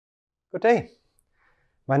Good day.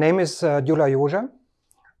 My name is Gyula Józsa.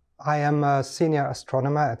 I am a senior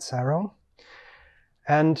astronomer at CERN,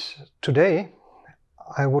 and today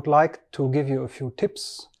I would like to give you a few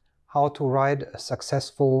tips how to write a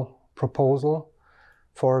successful proposal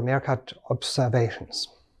for MeerKAT observations.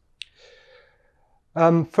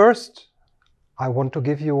 First, I want to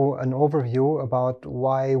give you an overview about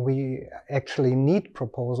why we actually need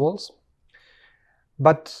proposals,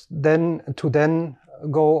 but then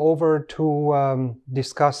go over to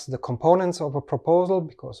discuss the components of a proposal,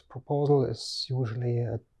 because a proposal is usually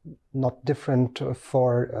not different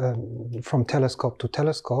from telescope to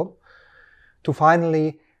telescope, to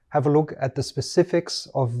finally have a look at the specifics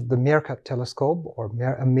of the MeerKAT telescope or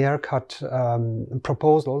a MeerKAT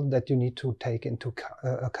proposal that you need to take into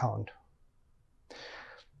account.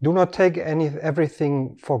 Do not take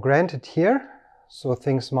everything for granted here, so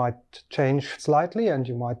things might change slightly and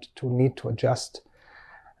you might need to adjust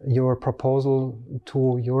your proposal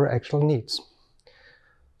to your actual needs.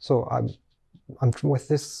 So with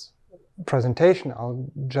this presentation, I'll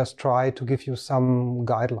just try to give you some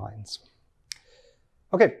guidelines.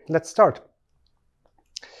 Okay, let's start.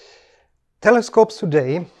 Telescopes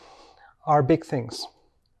today are big things,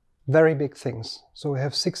 very big things. So we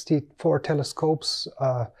have 64 telescopes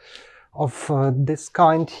of this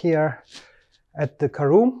kind here at the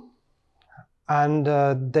Karoo. And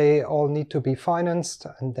they all need to be financed,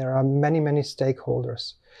 and there are many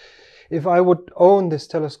stakeholders. If I would own this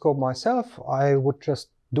telescope myself, I would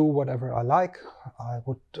just do whatever I like. I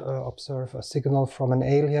would observe a signal from an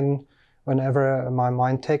alien whenever my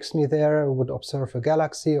mind takes me there. I would observe a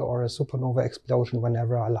galaxy or a supernova explosion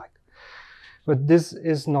whenever I like. But this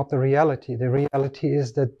is not the reality. The reality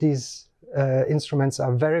is that these instruments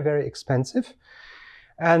are very expensive.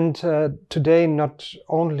 And today not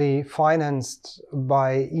only financed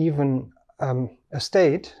by even a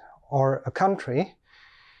state or a country,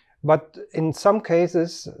 but in some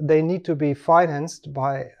cases they need to be financed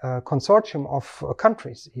by a consortium of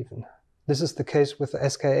countries even. This is the case with the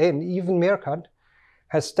SKA, and even MeerKAT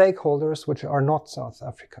has stakeholders which are not South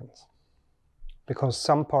Africans, because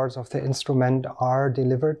some parts of the instrument are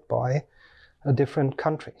delivered by different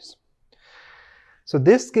countries. So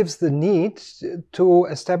this gives the need to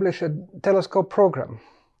establish a telescope program.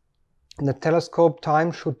 And the telescope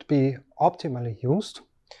time should be optimally used,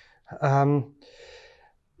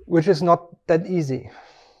 which is not that easy,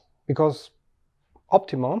 because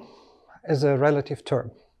optimal is a relative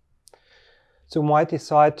term. So you might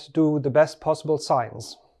decide to do the best possible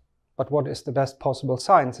science. But what is the best possible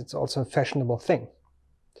science? It's also a fashionable thing.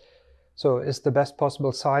 So is the best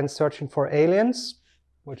possible science searching for aliens,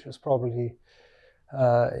 which is probably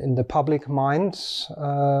in the public mind,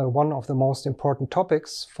 one of the most important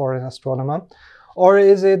topics for an astronomer? Or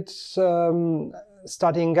is it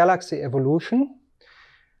studying galaxy evolution?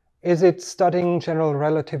 Is it studying general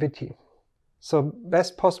relativity? So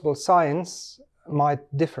best possible science might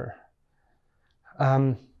differ.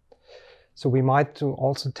 So we might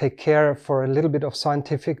also take care for a little bit of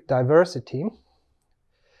scientific diversity,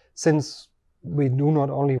 since we do not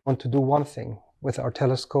only want to do one thing with our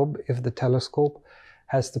telescope, if the telescope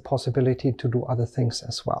has the possibility to do other things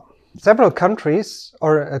as well. Several countries,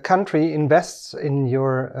 or a country, invests in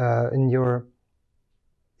your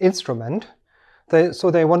instrument.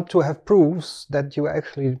 So they want to have proofs that you're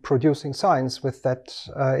actually producing science with that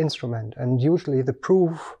instrument. And usually the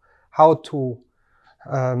proof how to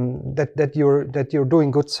that you're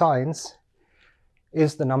doing good science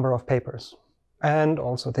is the number of papers and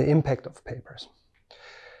also the impact of papers.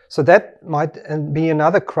 So that might be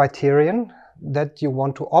another criterion that you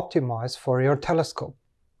want to optimize for your telescope.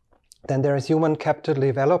 Then there is human capital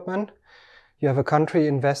development. You have a country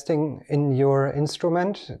investing in your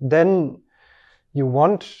instrument. Then you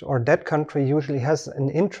want, or that country usually has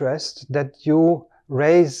an interest that you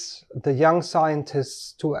raise the young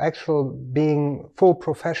scientists to actual being full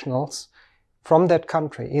professionals from that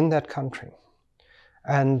country, in that country.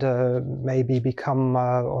 And maybe become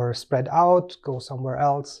or spread out, go somewhere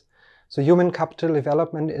else. So human capital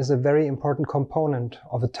development is a very important component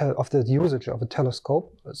of the usage of a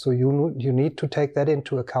telescope. So you need to take that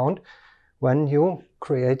into account when you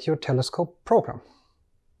create your telescope program.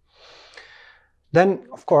 Then,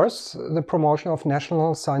 of course, the promotion of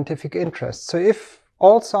national scientific interests. So if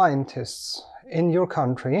all scientists in your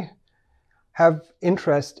country have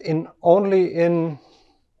interest only in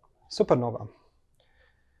supernova,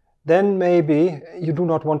 then maybe you do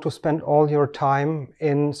not want to spend all your time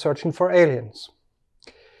in searching for aliens.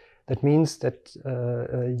 That means that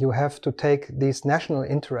you have to take these national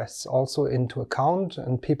interests also into account,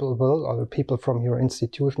 and people will, or the people from your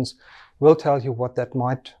institutions will tell you what that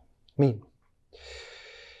might mean?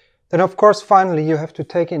 Then, of course, finally, you have to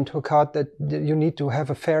take into account that you need to have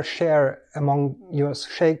a fair share among your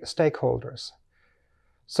stakeholders.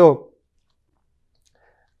 So,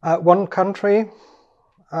 one country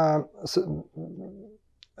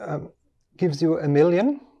gives you $1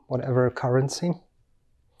 million, whatever currency,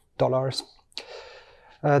 dollars.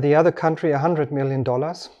 The other country, $100 million.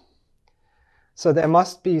 So there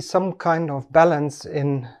must be some kind of balance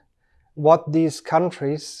in what these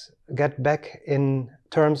countries get back in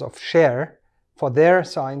terms of share for their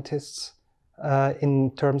scientists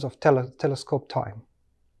in terms of telescope time.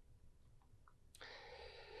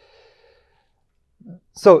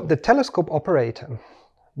 So the telescope operator,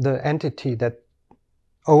 the entity that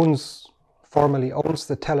formally owns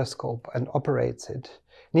the telescope and operates it,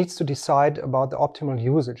 needs to decide about the optimal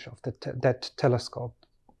usage of that telescope,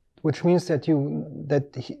 which means that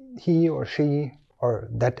he or she or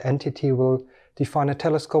that entity will define a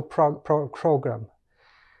telescope program.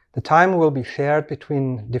 The time will be shared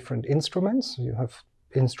between different instruments. You have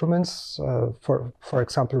instruments, for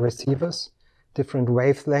example, receivers, different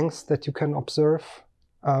wavelengths that you can observe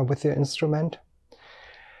with your instrument.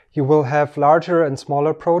 You will have larger and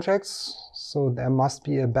smaller projects, so there must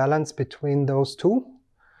be a balance between those two.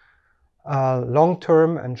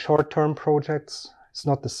 Long-term and short-term projects, it's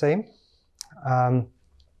not the same.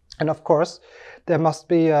 And of course, there must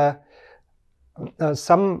be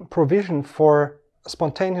some provision for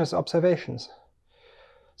spontaneous observations.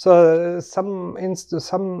 So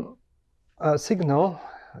some signal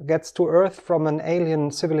gets to Earth from an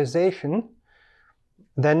alien civilization,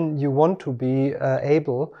 then you want to be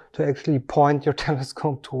able to actually point your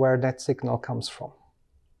telescope to where that signal comes from.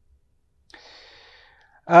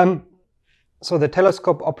 So the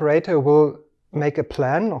telescope operator will make a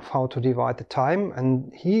plan of how to divide the time,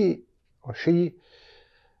 and he or she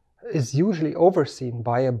is usually overseen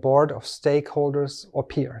by a board of stakeholders or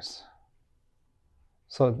peers.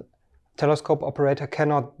 So the telescope operator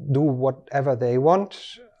cannot do whatever they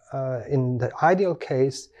want. In the ideal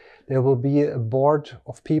case, there will be a board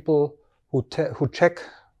of people who check,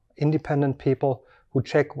 independent people who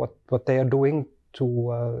check what they are doing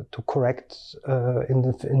to correct in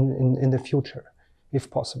the future, if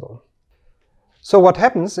possible. So what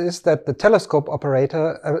happens is that the telescope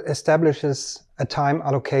operator establishes a time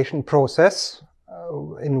allocation process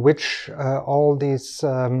in which all these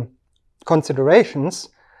considerations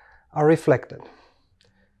are reflected.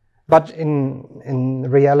 But in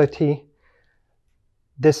reality,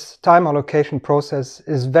 this time allocation process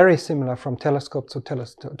is very similar from telescope to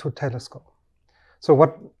telescope. So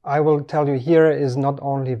what I will tell you here is not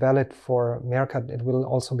only valid for MeerKAT, it will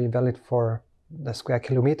also be valid for the square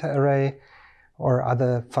kilometer array or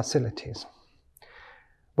other facilities.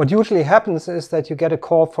 What usually happens is that you get a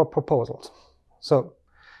call for proposals. So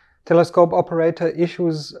telescope operator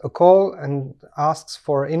issues a call and asks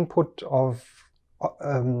for input of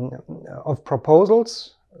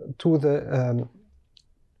proposals to the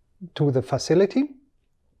facility.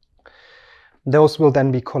 Those will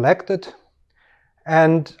then be collected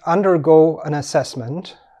and undergo an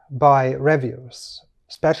assessment by reviewers,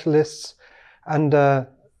 specialists, and a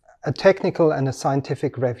technical and a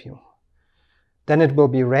scientific review. Then it will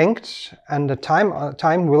be ranked, and the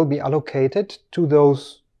time will be allocated to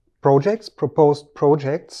those projects, proposed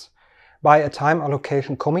projects, by a time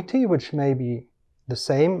allocation committee, which may be the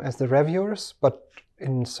same as the reviewers, but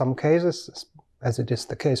in some cases, as it is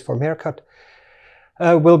the case for MeerKAT,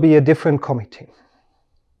 will be a different committee.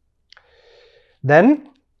 Then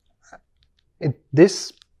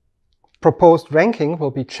this proposed ranking will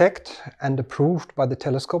be checked and approved by the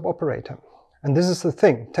telescope operator. And this is the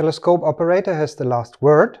thing, telescope operator has the last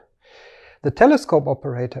word. The telescope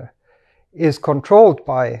operator is controlled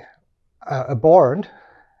by a board,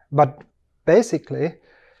 but basically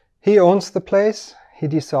he owns the place, he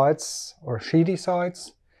decides or she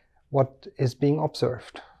decides what is being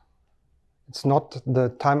observed. It's not the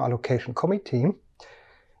time allocation committee,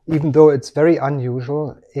 even though it's very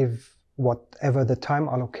unusual if whatever the time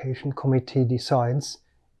allocation committee decides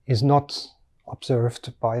is not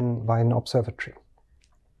observed by an observatory.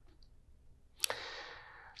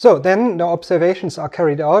 So then the observations are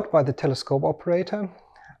carried out by the telescope operator,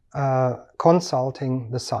 consulting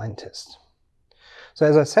the scientist. So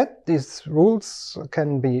as I said, these rules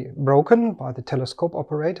can be broken by the telescope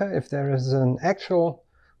operator if there is an actual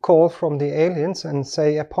call from the aliens and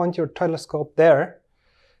say, point your telescope there.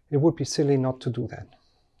 It would be silly not to do that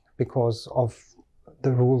because of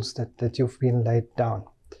the rules that you've been laid down.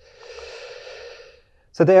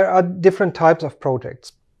 So there are different types of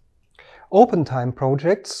projects. Open time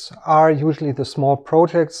projects are usually the small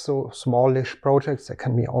projects, so smallish projects. They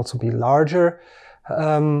can also be larger,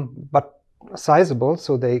 but sizable,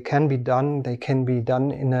 so they can be done. They can be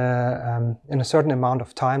done in a certain amount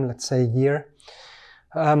of time, let's say a year,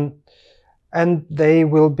 and they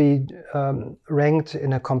will be ranked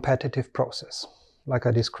in a competitive process, like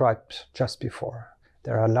I described just before.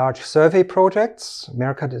 There are large survey projects.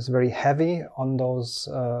 MeerKAT is very heavy on those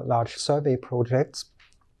large survey projects,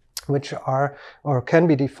 which are or can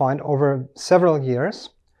be defined over several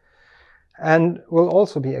years and will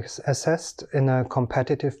also be assessed in a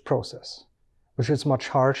competitive process, which is much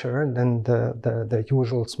harsher than the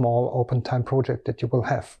usual small open time project that you will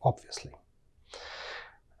have, obviously.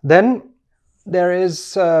 Then there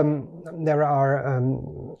is a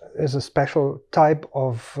special type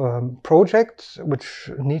of project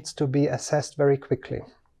which needs to be assessed very quickly.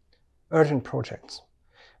 Urgent projects.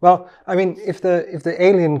 Well, I mean, if the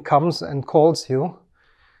alien comes and calls you,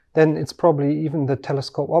 then it's probably even the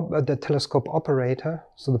telescope operator,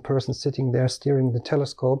 so the person sitting there steering the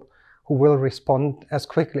telescope, who will respond as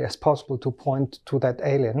quickly as possible to point to that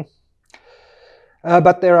alien.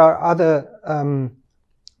 But there are other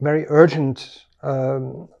very urgent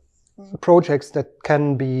projects that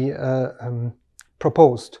can be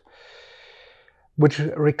proposed, which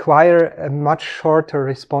require a much shorter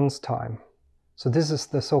response time. So this is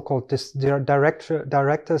the so-called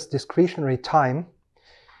director's discretionary time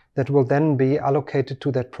that will then be allocated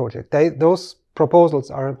to that project. Those proposals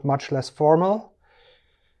are much less formal,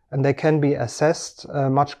 and they can be assessed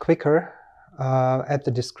much quicker at the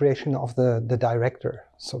discretion of the director,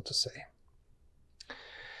 so to say.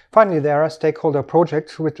 Finally, there are stakeholder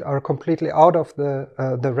projects which are completely out of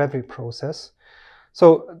the review process.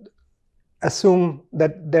 So assume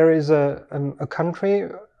that there is a country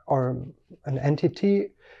or an entity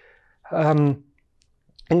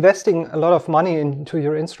investing a lot of money into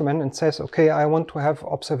your instrument and says, okay, I want to have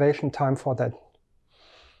observation time for that.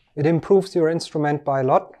 It improves your instrument by a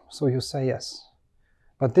lot, so you say yes.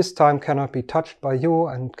 But this time cannot be touched by you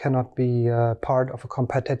and cannot be part of a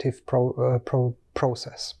competitive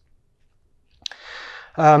process.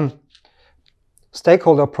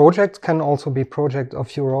 Stakeholder projects can also be project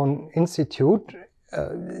of your own institute.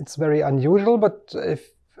 It's very unusual, but if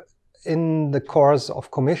in the course of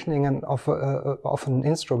commissioning and of an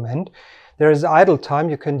instrument, there is idle time,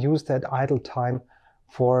 you can use that idle time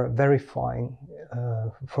for verifying,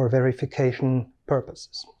 for verification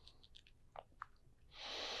purposes.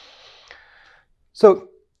 So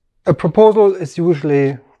a proposal is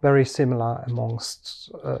usually very similar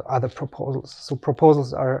amongst other proposals. So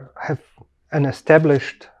proposals have an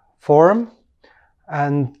established form,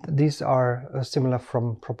 and these are similar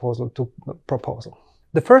from proposal to proposal.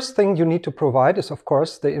 The first thing you need to provide is, of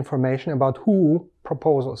course, the information about who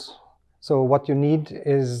proposes. So what you need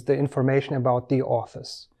is the information about the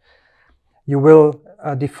authors. You will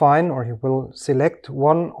define, or you will select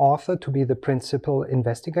one author to be the principal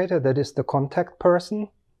investigator. That is the contact person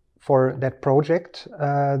for that project,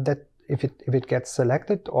 that if it gets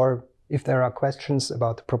selected, or if there are questions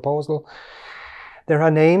about the proposal. There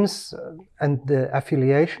are names and the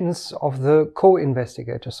affiliations of the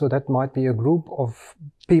co-investigators. So that might be a group of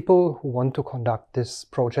people who want to conduct this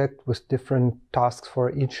project with different tasks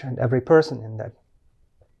for each and every person in that.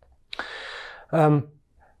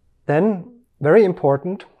 Then, very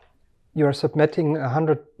important, you are submitting there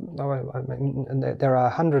are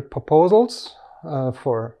 100 proposals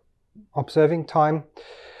for observing time.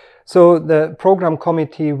 So the program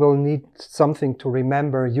committee will need something to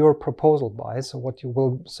remember your proposal by. So what you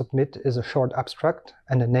will submit is a short abstract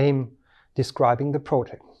and a name describing the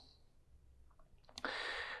project.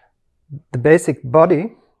 The basic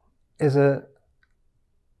body is a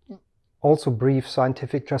also brief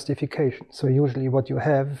scientific justification. So usually what you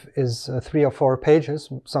have is 3 or 4 pages,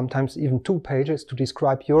 sometimes even 2 pages, to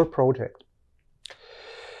describe your project.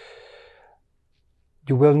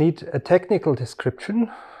 You will need a technical description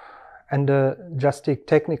and a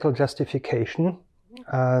technical justification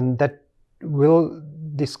that will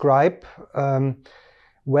describe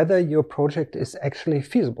whether your project is actually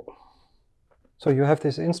feasible. So you have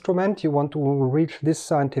this instrument, you want to reach this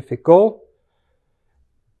scientific goal.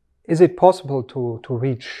 Is it possible to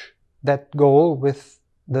reach that goal with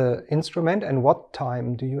the instrument, and what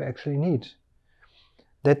time do you actually need?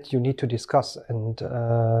 That you need to discuss and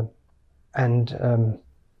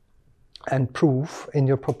prove in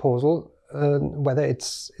your proposal whether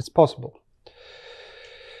it's possible.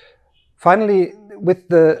 Finally, with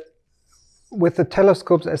the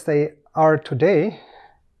telescopes as they are today,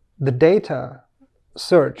 the data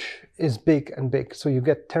search is big and big. So you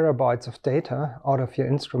get terabytes of data out of your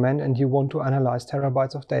instrument and you want to analyze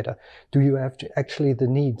terabytes of data. Do you have actually the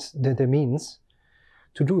means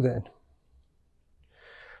to do that?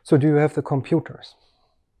 So do you have the computers?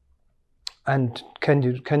 And can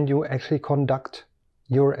you actually conduct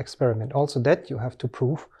your experiment? Also that you have to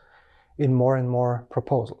prove in more and more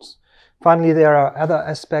proposals. Finally, there are other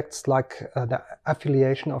aspects like the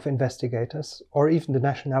affiliation of investigators or even the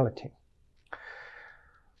nationality.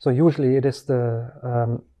 So usually it is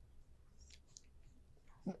the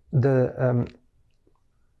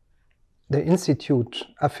institute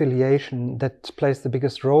affiliation that plays the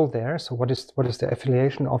biggest role there. So what is the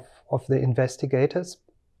affiliation of the investigators?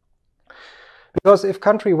 Because if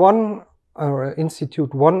country 1 or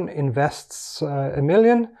institute 1 invests 1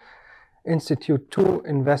 million, institute 2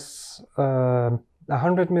 invests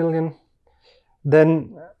 100 million,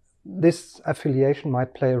 then this affiliation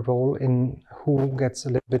might play a role in who gets a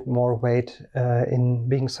little bit more weight in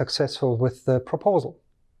being successful with the proposal.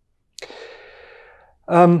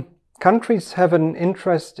 Countries have an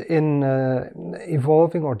interest in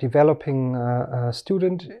evolving or developing a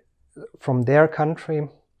student from their country.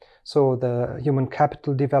 So the human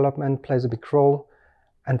capital development plays a big role.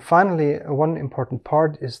 And finally, one important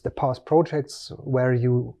part is the past projects where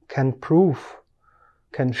you can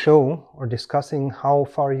show, or discussing how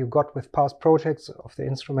far you got with past projects of the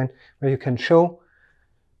instrument, where you can show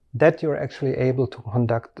that you're actually able to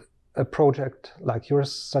conduct a project like you're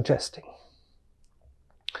suggesting.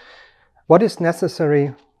 What is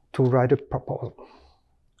necessary to write a proposal?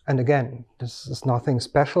 And again, this is nothing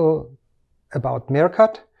special about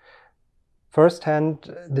MeerKAT. First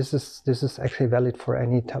hand, this is actually valid for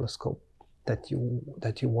any telescope that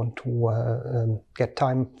you want to get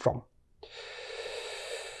time from.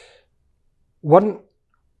 One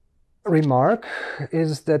remark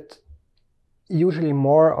is that usually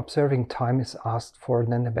more observing time is asked for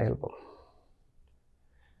than available.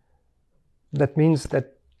 That means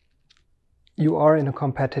that you are in a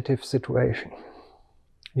competitive situation.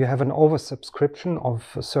 You have an oversubscription of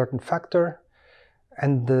a certain factor,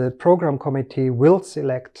 and the program committee will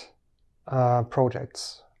select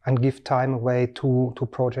projects and give time away to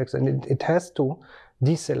projects, and it has to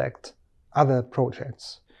deselect other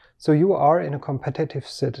projects. So you are in a competitive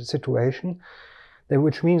situation,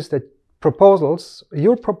 which means that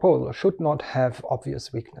your proposal should not have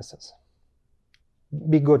obvious weaknesses.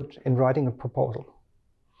 Be good in writing a proposal.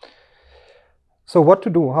 So what to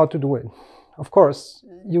do, how to do it? Of course,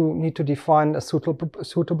 you need to define a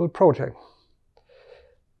suitable project.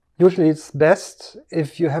 Usually it's best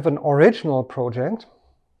if you have an original project.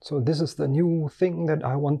 So this is the new thing that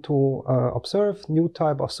I want to observe, new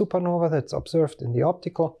type of supernova that's observed in the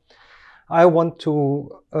optical. I want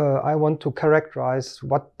to characterize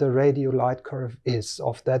what the radio light curve is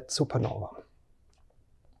of that supernova.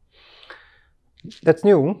 That's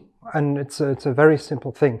new, and it's a very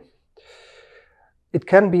simple thing. It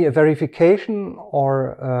can be a verification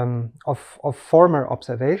or of former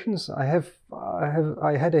observations. I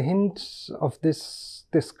had a hint of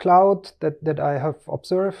this cloud that I have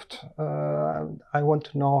observed. I want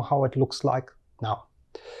to know how it looks like now,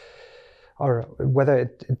 or whether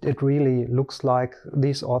it really looks like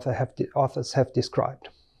these authors have described.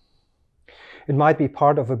 It might be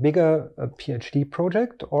part of a bigger PhD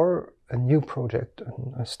project or a new project,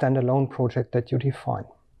 a standalone project that you define.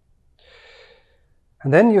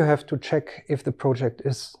 And then you have to check if the project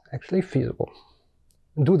is actually feasible.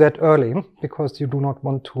 Do that early, because you do not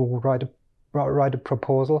want to write a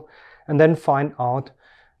proposal and then find out,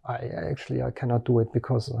 I cannot do it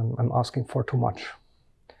because I'm asking for too much.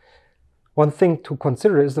 One thing to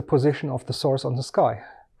consider is the position of the source on the sky.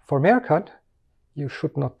 For MeerKAT, you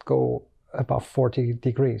should not go above 40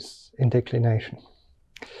 degrees in declination.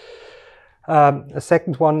 A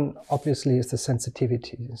second one, obviously, is the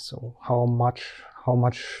sensitivity. So how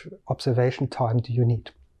much observation time do you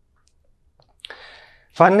need?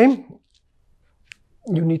 Finally,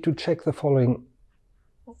 you need to check the following.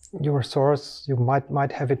 Your source, you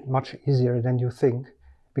might have it much easier than you think,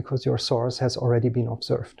 because your source has already been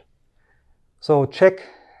observed. So check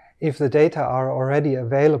if the data are already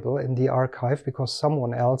available in the archive, because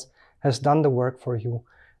someone else has done the work for you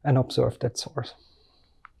and observed that source.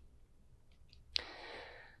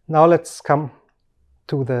 Now let's come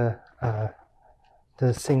to the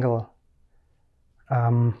single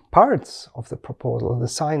parts of the proposal, the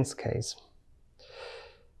science case.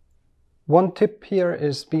 One tip here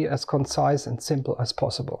is be as concise and simple as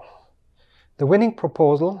possible. The winning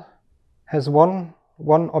proposal has one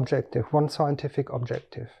objective, one scientific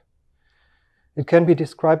objective. It can be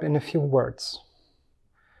described in a few words.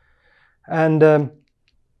 And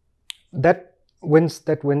that wins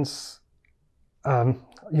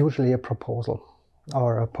usually a proposal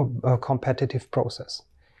or a competitive process.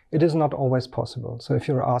 It is not always possible. So if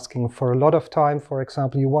you're asking for a lot of time, for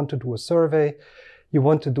example, you want to do a survey, you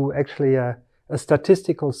want to do actually a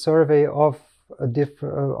statistical survey of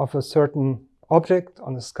a certain object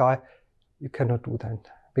on the sky, you cannot do that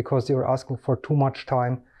because you're asking for too much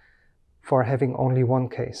time for having only one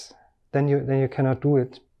case. Then you cannot do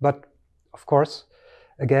it. But of course,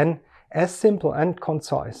 again, as simple and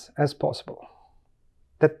concise as possible.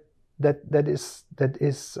 That is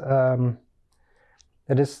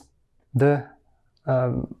the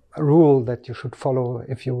rule that you should follow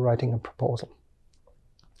if you're writing a proposal.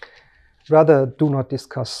 Rather, do not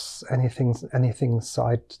discuss anything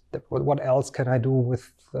side. What else can I do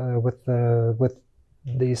with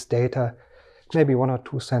these data? Maybe 1 or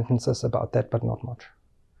 2 sentences about that, but not much.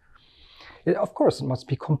 Of course, it must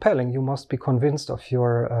be compelling. You must be convinced of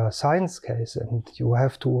your science case, and you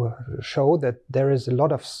have to show that there is a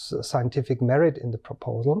lot of scientific merit in the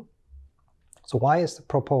proposal. So why is the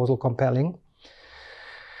proposal compelling?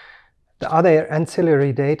 The other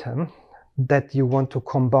ancillary data that you want to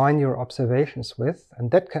combine your observations with, and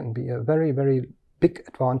that can be a very, very big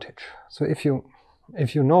advantage. So if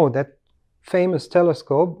you know that famous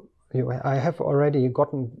telescope, I have already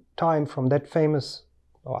gotten time from that famous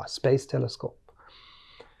space telescope,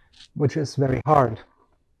 which is very hard,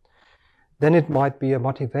 then it might be a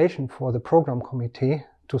motivation for the program committee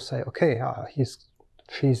to say, okay,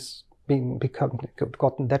 she's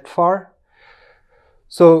gotten that far,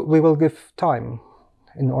 so we will give time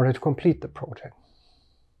in order to complete the project.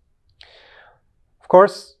 Of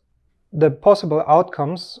course, the possible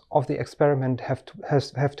outcomes of the experiment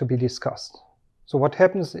have to be discussed. So what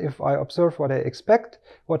happens if I observe what I expect?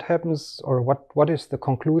 What happens, or what is the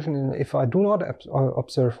conclusion if I do not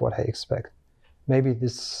observe what I expect? Maybe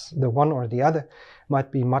the one or the other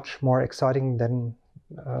might be much more exciting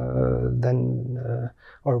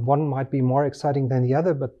or one might be more exciting than the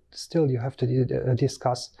other, but still you have to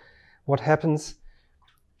discuss what happens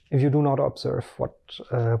if you do not observe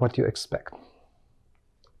what you expect.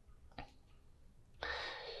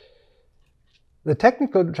 The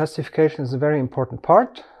technical justification is a very important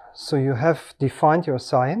part. So you have defined your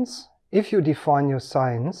science. If you define your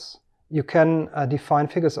science, you can define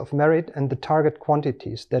figures of merit and the target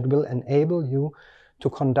quantities that will enable you to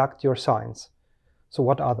conduct your science. So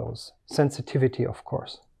what are those? Sensitivity, of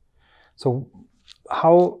course. So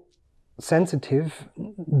how sensitive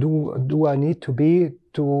do I need to be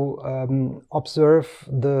to observe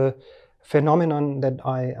the phenomenon that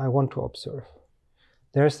I want to observe?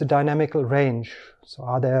 There's the dynamical range. So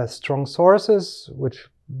are there strong sources which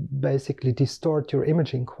basically distort your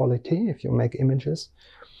imaging quality if you make images?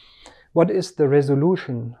 What is the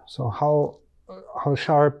resolution? So how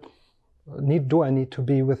sharp do I need to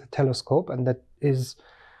be with a telescope? And that is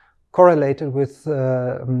correlated with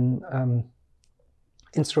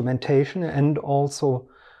instrumentation and also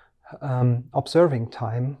observing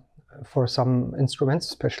time for some instruments,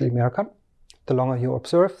 especially MeerKAT. The longer you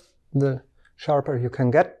observe, the sharper you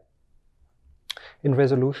can get in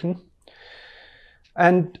resolution.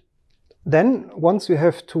 And then once you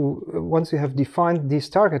have defined these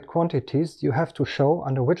target quantities, you have to show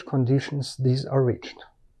under which conditions these are reached.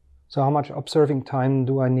 So how much observing time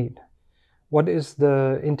do I need? What is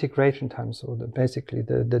the integration time? So basically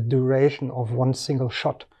the duration of one single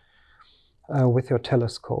shot with your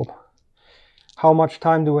telescope. How much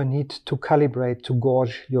time do I need to calibrate, to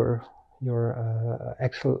gauge your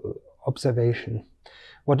actual observation?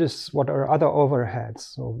 What are other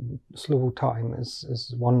overheads? So slew time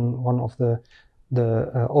is one of the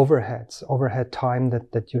overheads, overhead time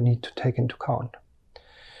that you need to take into account.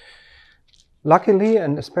 Luckily,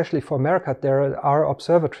 and especially for MeerKAT, there are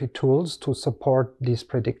observatory tools to support these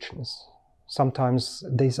predictions. Sometimes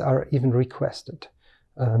these are even requested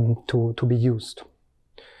to be used.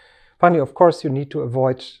 Finally, of course, you need to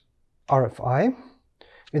avoid RFI.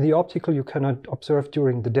 In the optical, you cannot observe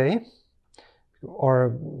during the day,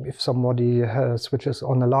 or if somebody switches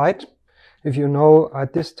on a light. If you know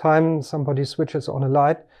at this time somebody switches on a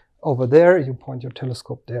light over there, you point your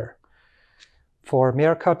telescope there. For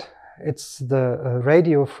MeerKAT, it's the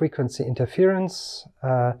radio frequency interference.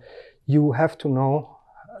 You have to know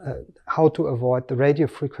how to avoid the radio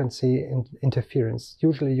frequency interference.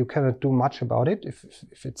 Usually you cannot do much about it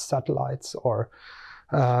if it's satellites or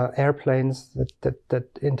airplanes that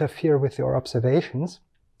interfere with your observations.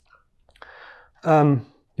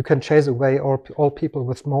 You can chase away all people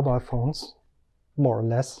with mobile phones, more or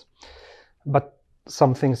less, but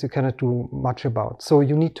some things you cannot do much about. So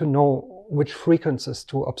you need to know which frequencies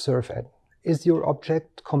to observe at. is your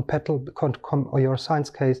object compatible, or your science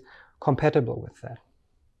case compatible with that?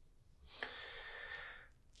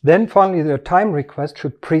 Then finally, the time request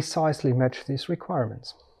should precisely match these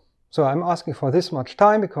requirements. So I'm asking for this much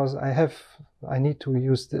time because I need to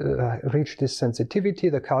use reach this sensitivity.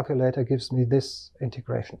 The calculator gives me this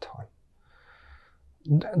integration time.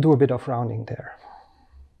 Do a bit of rounding there.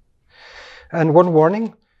 And one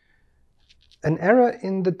warning, an error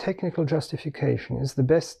in the technical justification is the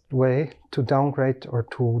best way to downgrade or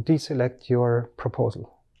to deselect your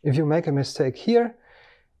proposal. If you make a mistake here,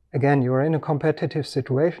 again, you are in a competitive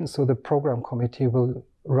situation, so the program committee will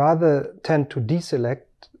rather tend to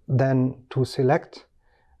deselect than to select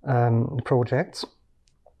projects.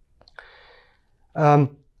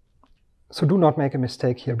 So do not make a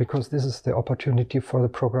mistake here, because this is the opportunity for the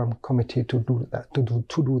program committee to do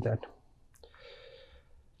that.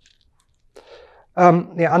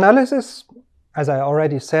 The analysis, as I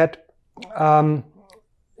already said,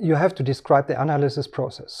 you have to describe the analysis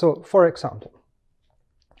process. So, for example,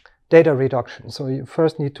 data reduction. So you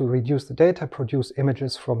first need to reduce the data, produce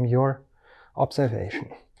images from your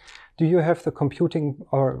observation. Do you have the computing,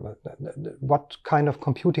 or what kind of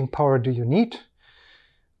computing power do you need?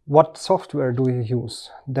 What software do you use?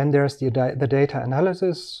 Then there's the data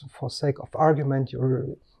analysis. For sake of argument,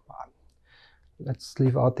 let's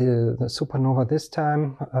leave out the supernova this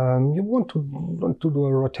time. You want to do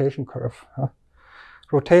a rotation curve.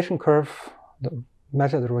 Rotation curve,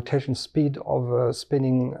 measure the rotation speed of a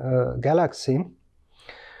spinning galaxy.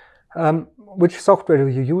 Which software do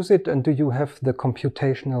you use it, and do you have the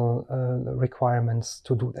computational requirements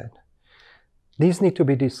to do that? These need to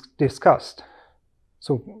be discussed.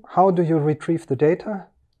 So how do you retrieve the data?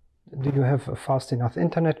 Do you have a fast enough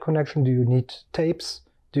internet connection? Do you need tapes?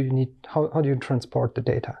 How do you transport the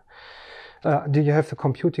data? Do you have the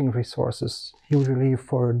computing resources? Usually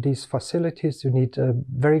for these facilities, you need a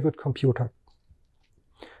very good computer.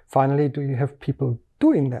 Finally, do you have people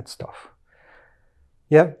doing that stuff?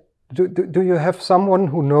 Yeah. Do you have someone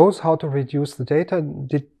who knows how to reduce the data?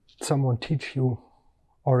 Did someone teach you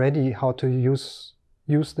already how to use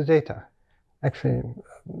the data? Actually,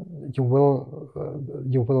 you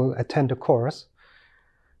will attend a course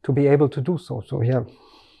to be able to do so. So yeah,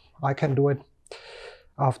 I can do it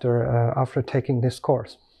after taking this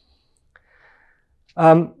course.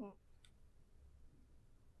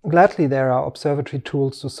 Gladly, there are observatory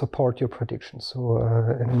tools to support your predictions. So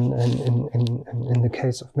in the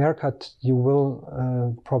case of MeerKAT, you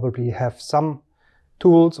will probably have some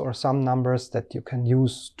tools or some numbers that you can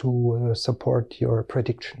use to support your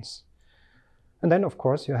predictions. And then, of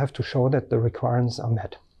course, you have to show that the requirements are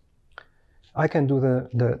met. I can do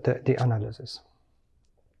the analysis.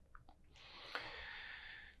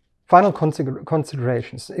 Final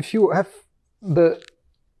considerations. If you have the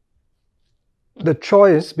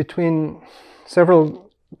choice between several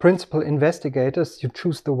principal investigators, you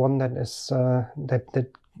choose the one that is that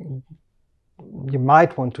you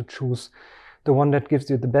might want to choose, the one that gives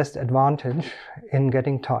you the best advantage in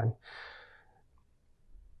getting time.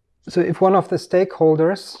 So if one of the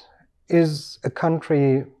stakeholders is a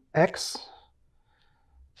country X,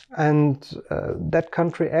 and that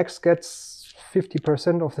country X gets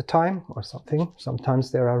 50% of the time or something,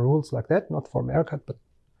 sometimes there are rules like that, not for MeerKAT, but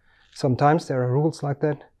sometimes there are rules like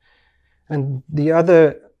that, and the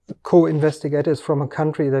other co-investigators from a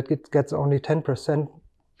country that gets only 10%,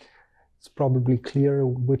 it's probably clear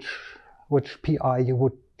which PI you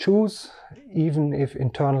would choose, even if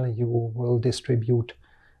internally you will distribute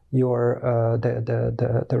your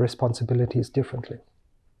the responsibilities differently.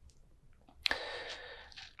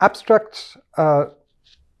 Abstract,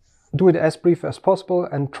 do it as brief as possible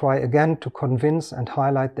and try again to convince and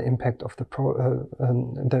highlight the impact of the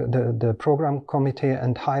program committee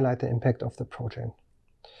and highlight the impact of the project.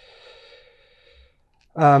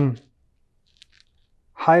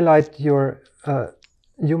 Highlight your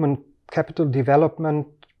human capital development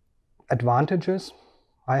advantages.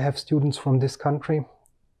 I have students from this country,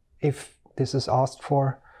 if this is asked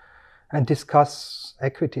for, and discuss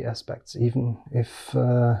equity aspects, even if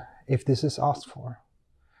this is asked for.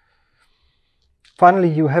 Finally,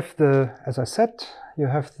 you have as I said, you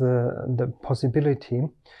have the possibility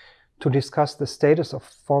to discuss the status of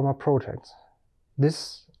former projects.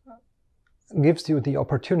 This gives you the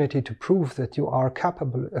opportunity to prove that you are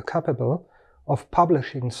capable of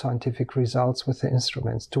publishing scientific results with the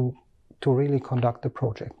instruments to really conduct the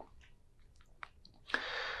project.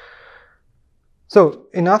 So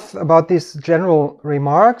enough about these general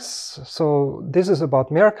remarks. So this is about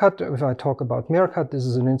MeerKAT. If I talk about MeerKAT, this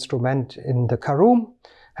is an instrument in the Karoo.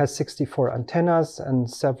 has 64 antennas and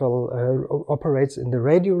several operates in the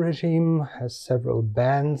radio regime, has several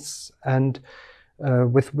bands, and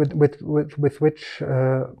with which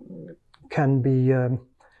can be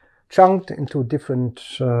chunked into different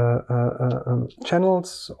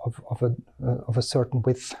channels of a certain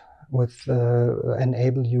width,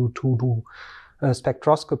 enable you to do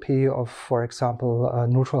spectroscopy of, for example,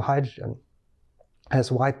 neutral hydrogen. Has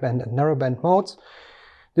wideband and narrowband modes.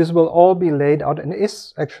 This will all be laid out and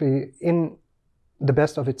is actually in the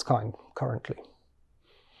best of its kind currently.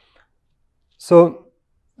 So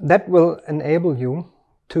that will enable you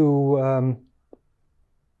to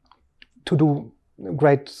do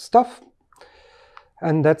great stuff,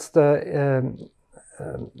 and that's the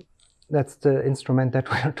instrument that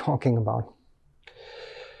we are talking about.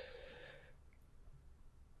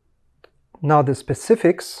 Now the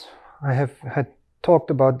specifics. I had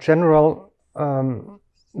talked about the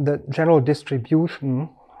general distribution,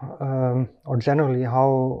 or generally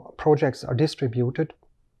how projects are distributed.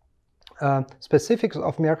 Specifics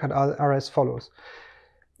of MeerKAT are as follows.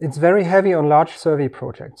 It's very heavy on large survey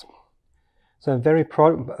projects. So very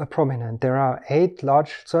prominent. There are 8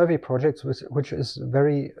 large survey projects, which is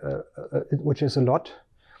a lot.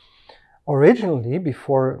 Originally,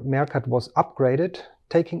 before MeerKAT was upgraded,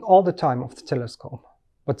 taking all the time of the telescope,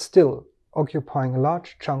 but still occupying a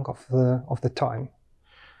large chunk of the time.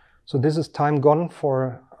 So this is time gone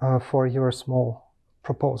for your small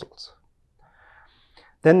proposals.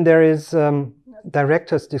 Then there is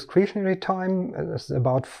director's discretionary time. It's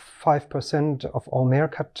about 5% of all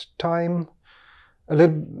MeerKAT time.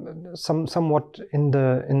 Somewhat in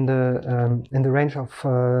the range of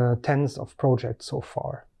tens of projects so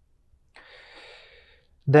far.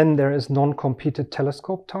 Then there is non-competed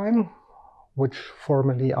telescope time, which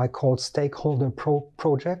formerly I called stakeholder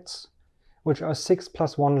projects, which are 6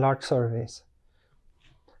 + 1 large surveys.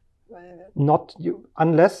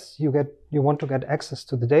 Unless you want to get access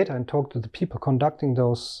to the data and talk to the people conducting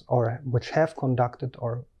those, or which have conducted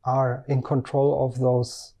or are in control of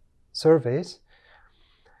those surveys,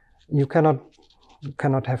 you cannot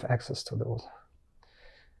have access to those.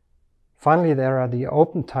 Finally, there are the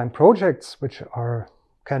open time projects, which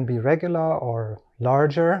can be regular or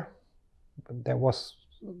larger. There was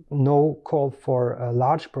no call for a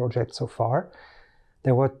large project so far.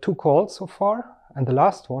 There were 2 calls so far, and the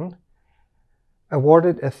last one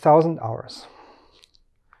awarded 1,000 hours.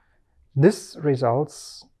 This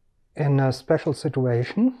results in a special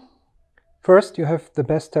situation. First, you have the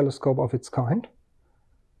best telescope of its kind.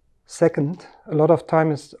 Second, a lot of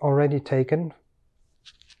time is already taken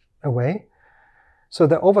away. So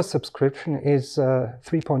the oversubscription is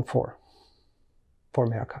 3.4 for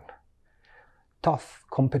MeerKAT. Tough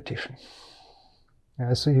competition.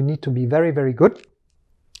 So you need to be very, very good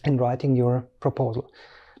in writing your proposal.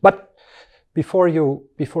 But before you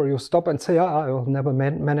stop and say, I will never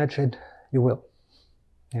manage it, you will.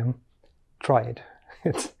 Yeah. Try it.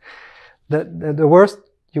 It's the worst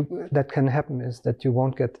that can happen is that you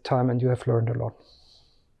won't get the time, and you have learned a lot.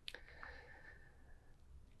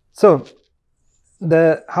 So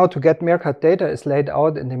how to get MeerKAT data is laid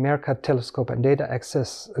out in the MeerKAT Telescope and Data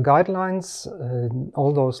Access Guidelines.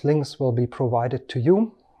 All those links will be provided to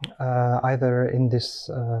you, either in this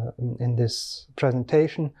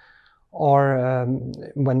presentation or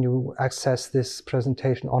when you access this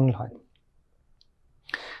presentation online.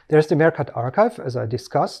 There's the MeerKAT archive, as I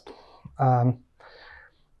discussed.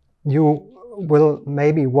 You will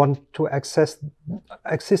maybe want to access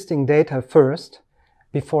existing data first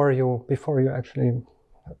before you actually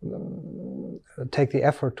take the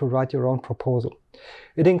effort to write your own proposal.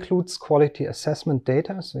 It includes quality assessment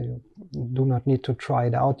data, so you do not need to try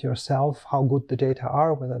it out yourself, how good the data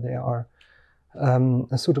are, whether they are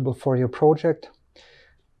suitable for your project.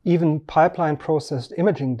 Even pipeline processed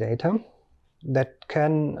imaging data that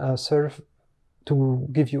can serve to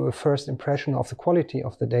give you a first impression of the quality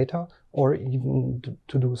of the data, or even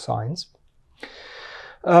to do science.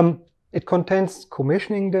 It contains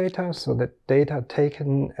commissioning data, so that data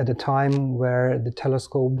taken at a time where the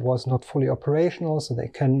telescope was not fully operational, so they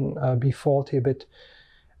can be faulty a bit,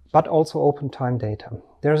 but also open time data.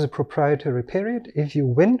 There's a proprietary period. If you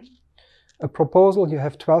win a proposal, you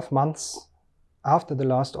have 12 months after the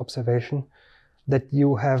last observation that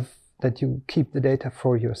you keep the data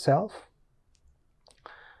for yourself.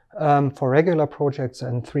 For regular projects,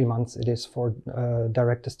 and 3 months it is for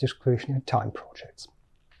director's discretionary time projects.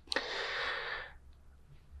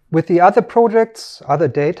 With the other projects, other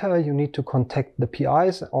data, you need to contact the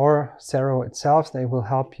PIs or CERO itself. They will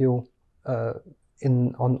help you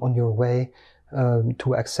on your way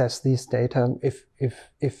to access these data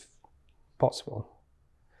if possible.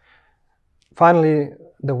 finally,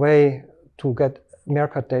 the way to get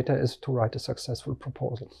MeerKAT data is to write a successful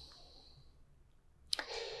proposal.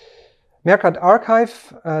 MeerKAT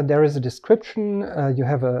archive, there is a description. You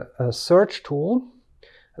have a search tool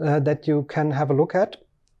that you can have a look at,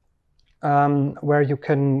 where you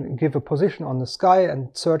can give a position on the sky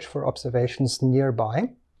and search for observations nearby.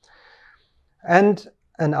 And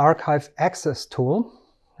an archive access tool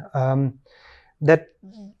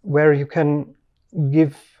where you can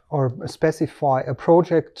give or specify a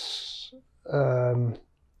project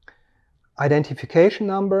identification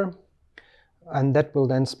number, and that will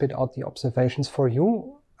then spit out the observations for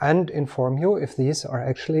you and inform you if these are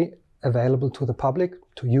actually available to the public,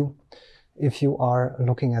 to you, if you are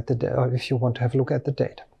looking at the data, or if you want to have a look at the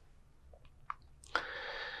data.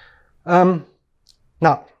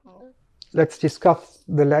 Now, let's discuss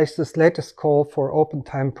the latest call for open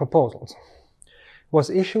time proposals. It was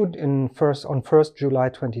issued on 1st July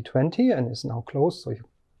 2020 and is now closed, so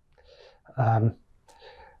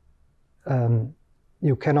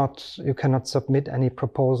you cannot submit any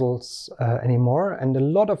proposals anymore, and a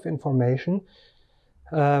lot of information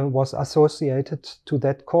was associated to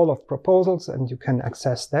that call of proposals, and you can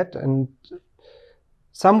access that. And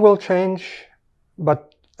some will change,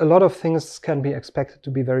 but a lot of things can be expected to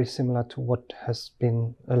be very similar to what has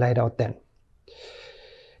been laid out then.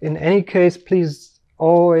 In any case, please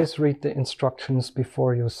always read the instructions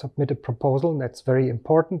before you submit a proposal. That's very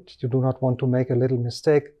important. You do not want to make a little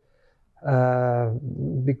mistake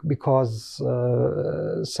because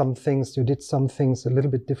you did some things a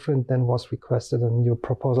little bit different than was requested, and your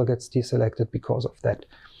proposal gets deselected because of that.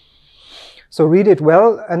 So read it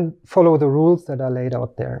well and follow the rules that are laid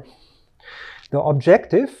out there. The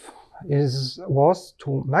objective was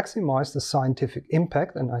to maximize the scientific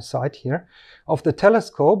impact, and I cite here, of the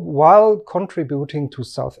telescope while contributing to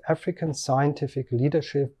South African scientific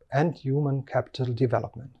leadership and human capital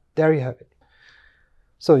development. There you have it.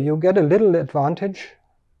 So you get a little advantage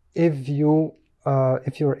if you're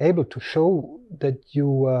able to show that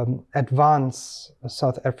you advance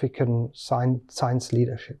South African science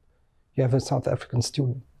leadership. You have a South African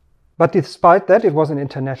student. But despite that, it was an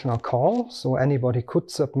international call, so anybody could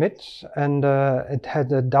submit, and it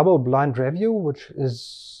had a double-blind review, which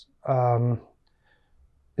is a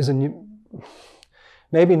new,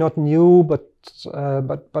 maybe not new, but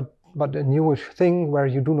a newish thing where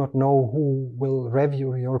you do not know who will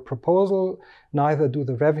review your proposal. Neither do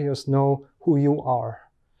the reviewers know who you are.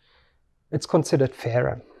 It's considered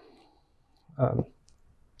fairer.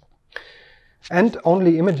 And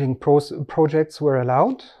only imaging projects were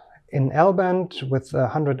allowed in L-band with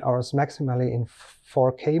 100 hours maximally in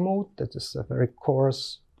 4K mode. That is a very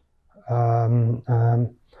coarse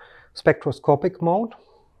spectroscopic mode.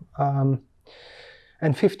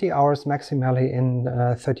 And 50 hours maximally in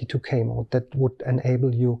 32K mode. That would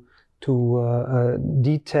enable you to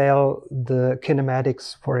detail the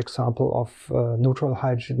kinematics, for example, of neutral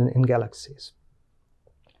hydrogen in galaxies.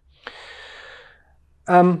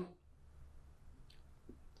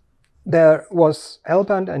 There was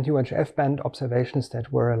L-band and UHF band observations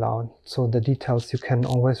that were allowed. So the details you can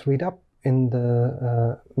always read up in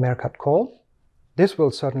the MeerKAT call. This will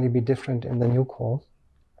certainly be different in the new call.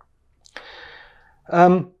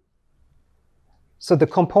 So the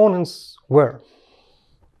components were,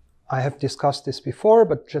 I have discussed this before,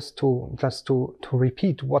 but just to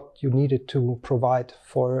repeat what you needed to provide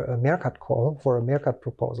for a MeerKAT call, for a MeerKAT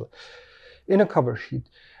proposal. In a cover sheet,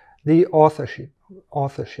 the authorship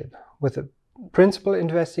with a principal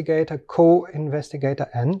investigator, co-investigator,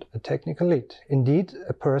 and a technical lead. Indeed,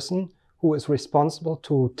 a person who is responsible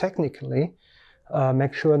to technically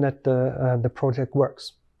make sure that the project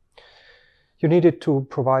works. You needed to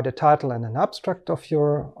provide a title and an abstract of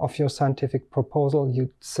your scientific proposal. You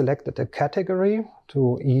selected a category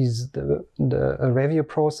to ease the review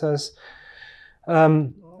process.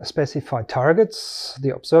 Specify targets,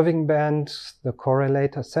 the observing band, the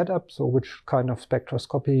correlator setup, so which kind of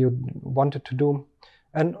spectroscopy you wanted to do,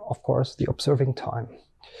 and of course the observing time.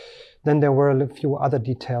 Then there were a few other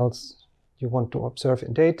details. You want to observe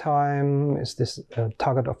in daytime? Is this a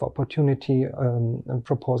target of opportunity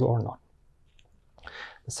proposal or not?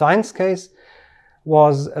 The science case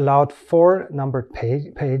was allowed 4 numbered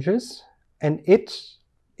pages, and it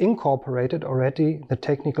incorporated already the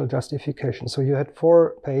technical justification. So you had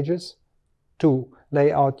 4 pages to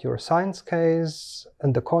lay out your science case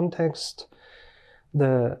and the context,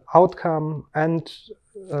 the outcome, and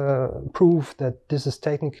prove that this is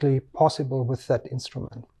technically possible with that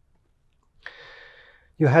instrument.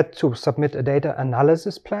 You had to submit a data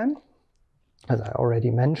analysis plan, as I already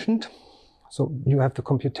mentioned. So you have the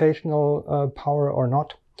computational power or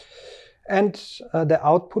not. and the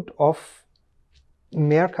output of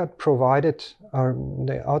MeerKAT provided, or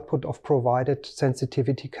the output of provided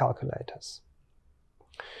sensitivity calculators.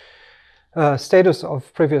 Status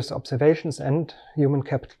of previous observations and human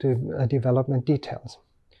capital development details.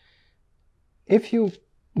 If you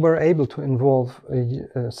were able to involve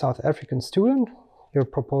a South African student, your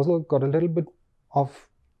proposal got a little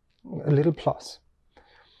plus.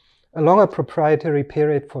 A longer proprietary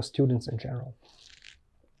period for students in general.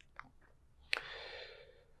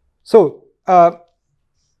 So, a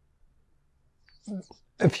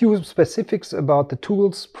few specifics about the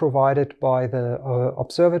tools provided by the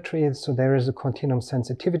observatory. So there is a continuum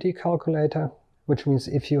sensitivity calculator, which means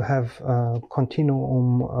if you have a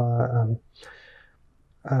continuum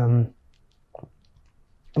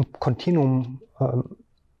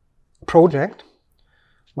project,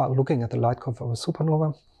 while looking at the light curve of a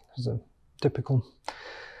supernova, is a typical.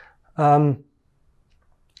 Then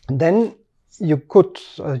you could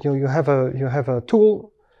you have a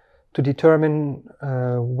tool to determine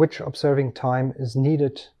which observing time is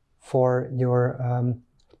needed for your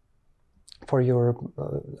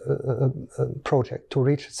project to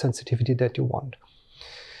reach the sensitivity that you want.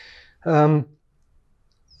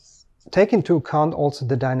 Take into account also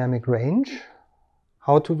the dynamic range.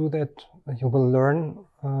 How to do that you will learn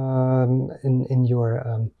in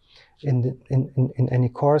any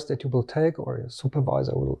course that you will take, or your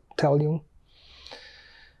supervisor will tell you.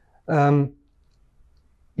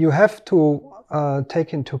 You have to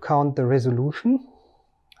take into account the resolution.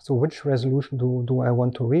 So which resolution do I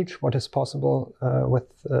want to reach? What is possible with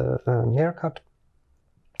MeerKAT?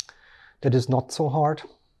 That is not so hard.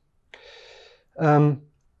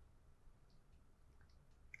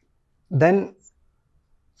 Then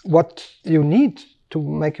what you need to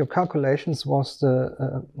make your calculations was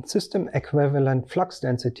the system equivalent flux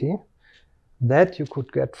density that you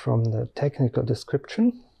could get from the technical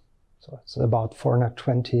description. So it's about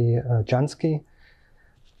 420 Jansky.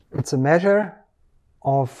 It's a measure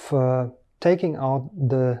of taking out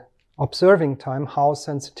the observing time, how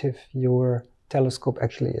sensitive your telescope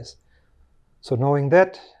actually is. So knowing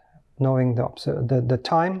that, knowing the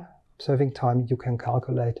observing time, you can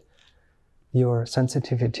calculate your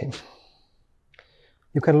sensitivity.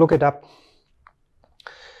 You can look it up.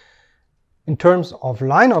 In terms of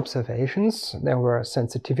line observations, there were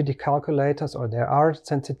sensitivity calculators, or there are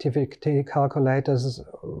sensitivity calculators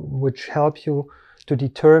which help you to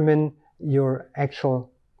determine your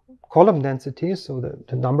actual column density, so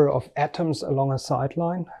the number of atoms along a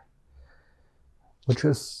sideline, which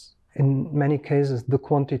is in many cases the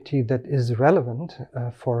quantity that is relevant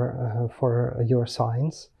for your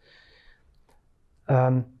science.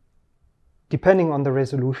 Depending on the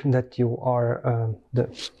resolution that you are,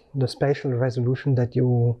 the spatial resolution that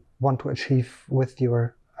you want to achieve with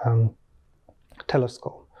your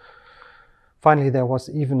telescope. Finally, there was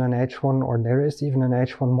even an H1, or there is even an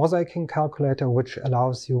H1 mosaicing calculator, which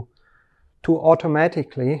allows you to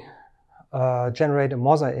automatically generate a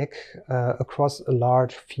mosaic across a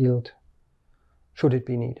large field, should it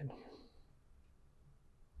be needed.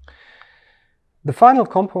 The final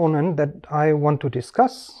component that I want to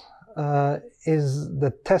discuss is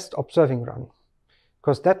the test observing run,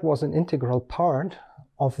 because that was an integral part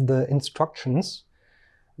of the instructions.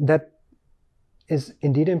 That is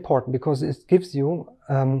indeed important because it gives you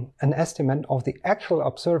an estimate of the actual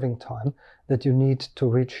observing time that you need to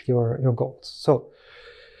reach your goals. So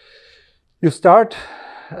you start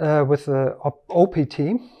with the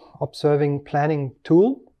OPT, Observing Planning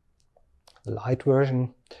Tool, light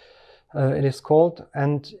version it is called,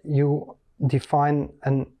 and you define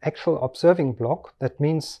an actual observing block. That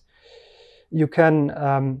means you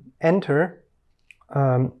can enter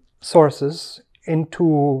sources into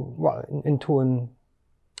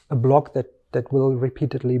a block that will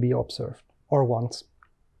repeatedly be observed, or once.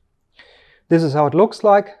 This is how it looks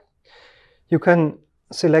like. You can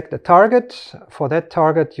select a target. For that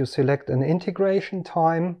target you select an integration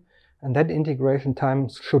time, and that integration time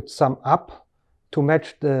should sum up to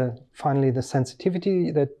match finally the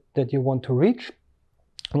sensitivity that you want to reach.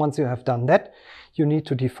 Once you have done that, you need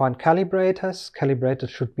to define calibrators. Calibrators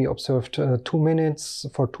should be observed 2 minutes,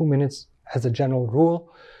 for 2 minutes as a general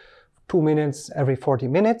rule, 2 minutes every 40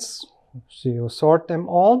 minutes. So you sort them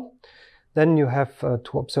all. Then you have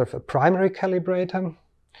to observe a primary calibrator,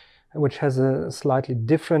 which has a slightly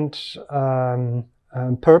different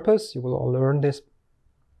purpose. You will all learn this.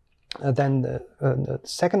 Then the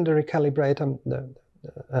secondary calibrator, the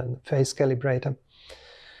phase calibrator.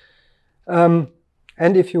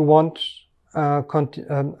 And if you want a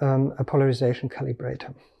polarization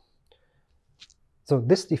calibrator. So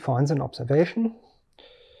this defines an observation.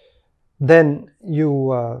 Then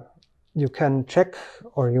you can check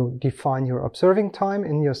or you define your observing time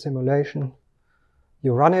in your simulation.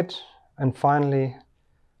 You run it, and finally,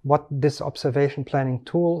 what this observation planning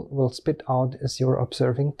tool will spit out is your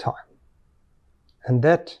observing time. And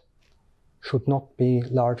that should not be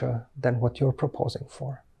larger than what you're proposing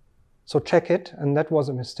for. So check it, and that was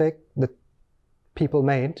a mistake that people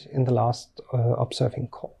made in the last observing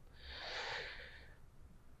call.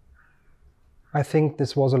 I think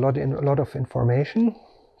this was a lot of information.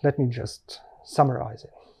 Let me just summarize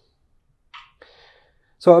it.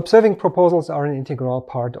 So observing proposals are an integral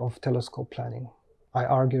part of telescope planning. I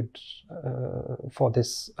argued for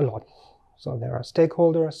this a lot. So there are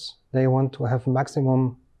stakeholders, they want to have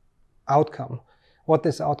maximum outcome. What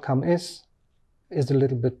this outcome is a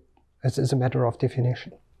little bit, is a matter of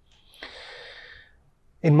definition.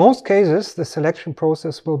 In most cases, the selection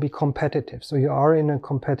process will be competitive, so you are in a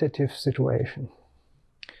competitive situation.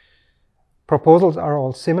 Proposals are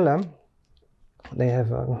all similar. They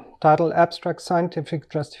have a title: abstract, scientific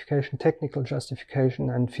justification, technical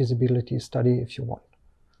justification, and feasibility study if you want,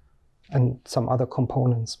 and some other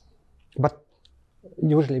components, but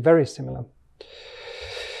usually very similar.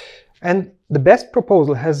 And the best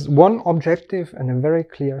proposal has one objective and a very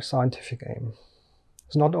clear scientific aim.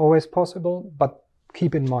 It's not always possible, but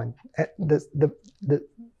keep in mind, the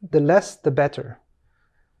less the better.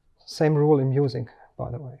 Same rule in music, by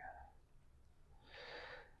the way.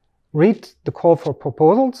 Read the call for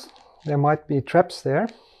proposals. There might be traps there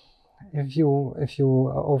if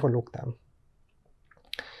you overlook them.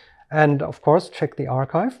 And of course, check the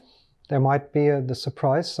archive. There might be the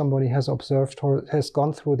surprise somebody has observed or has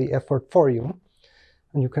gone through the effort for you,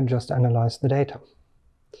 and you can just analyze the data.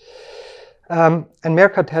 And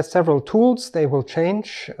MeerKAT has several tools. They will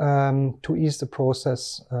change to ease the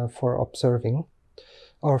process for observing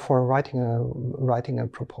or for writing a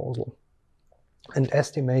proposal and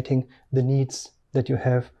estimating the needs that you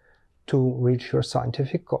have to reach your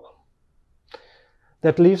scientific goal.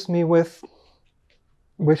 That leaves me with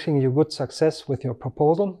wishing you good success with your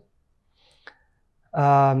proposal.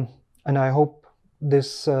 And I hope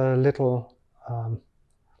this little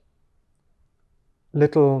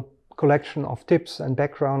collection of tips and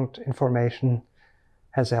background information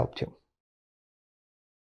has helped you.